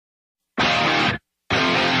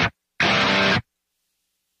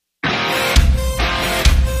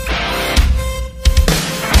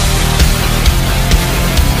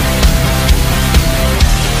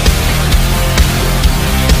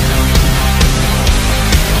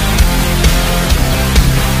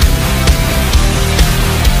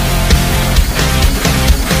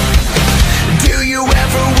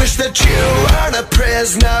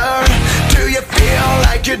prisoner? Do you feel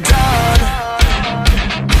like you're done?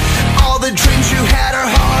 All the dreams you had are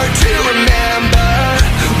hard to remember.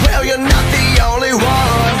 Well, you're not the only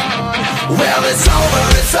one. Well, it's over,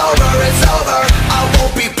 it's over, it's over. I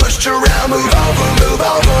won't be pushed around. Move over, move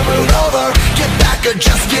over, move over. Get back or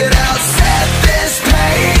just get out. Set this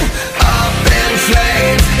pain up in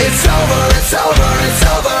flames. It's over, it's over, it's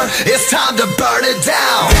over. It's time to burn it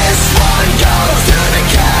down. This one goes to the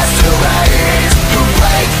castaways who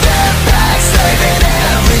break their backs, saving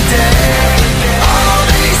every day. All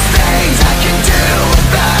these things I can do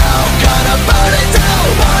without. Gonna burn it down,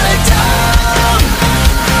 burn it down.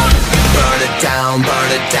 Burn it down,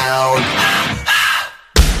 burn it down.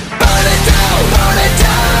 Burn it down, burn it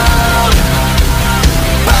down.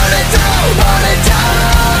 Burn it down, burn it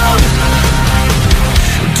down.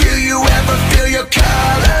 Do you ever feel your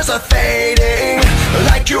colors are fading,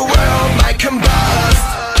 like your world might combust?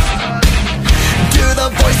 Do the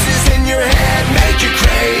voices in your head make you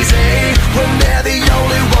crazy when they're the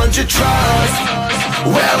only ones you trust?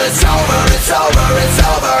 Well, it's over, it's over, it's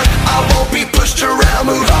over. I won't be pushed around.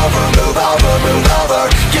 Move over, move over, move over.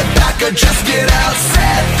 Get back or just get out.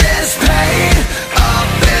 Set this pain up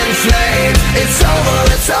in flames. It's over,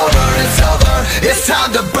 it's over, it's over. It's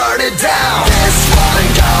time to burn it down.